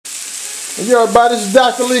And yo everybody, this is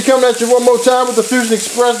Dr. Lee coming at you one more time with the Fusion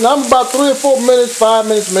Express. Now I'm about 3 or 4 minutes, 5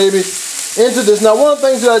 minutes maybe into this. Now one of the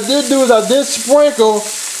things that I did do is I did sprinkle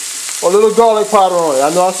a little garlic powder on it.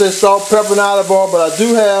 I know I said salt, pepper, and olive oil, but I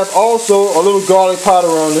do have also a little garlic powder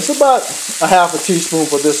on this. About a half a teaspoon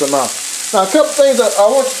for this amount. Now a couple things I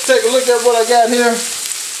want you to take a look at what I got here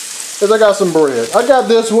is I got some bread. I got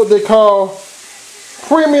this what they call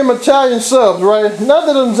premium Italian subs, right? Not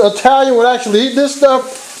that an Italian would actually eat this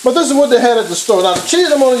stuff, but this is what they had at the store. Now the cheese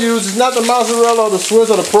I'm going to use is not the mozzarella or the Swiss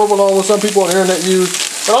or the provolone what some people on the internet use,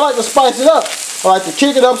 but I like to spice it up. I like to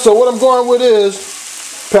kick it up, so what I'm going with is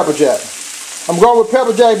pepper jack. I'm going with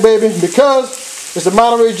pepper jack, baby, because it's the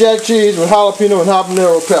Monterey Jack cheese with jalapeno and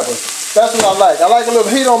habanero peppers. That's what I like. I like a little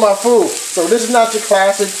heat on my food. So this is not your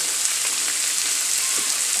classic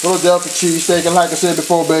Philadelphia cheesesteak, and like I said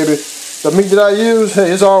before, baby, the meat that I use,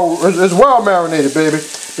 hey, it's well marinated, baby,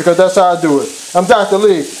 because that's how I do it. I'm Dr.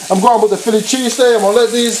 Lee. I'm going with the Philly cheesesteak. I'm going to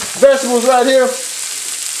let these vegetables right here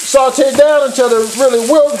saute down until they're really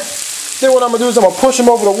wilt. Then what I'm going to do is I'm going to push them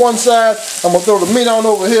over to one side. I'm going to throw the meat on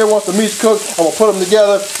over here. Once the meat's cooked, I'm going to put them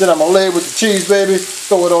together. Then I'm going to lay it with the cheese, baby.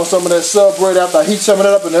 Throw it on some of that sub bread after I heat some of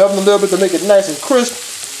that up in the oven a little bit to make it nice and crisp.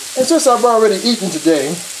 And since I've already eaten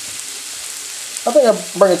today, I think I'll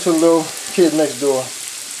bring it to the little kid next door.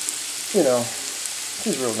 You know,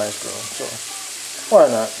 she's a real nice girl, so why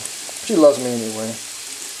not? She loves me anyway.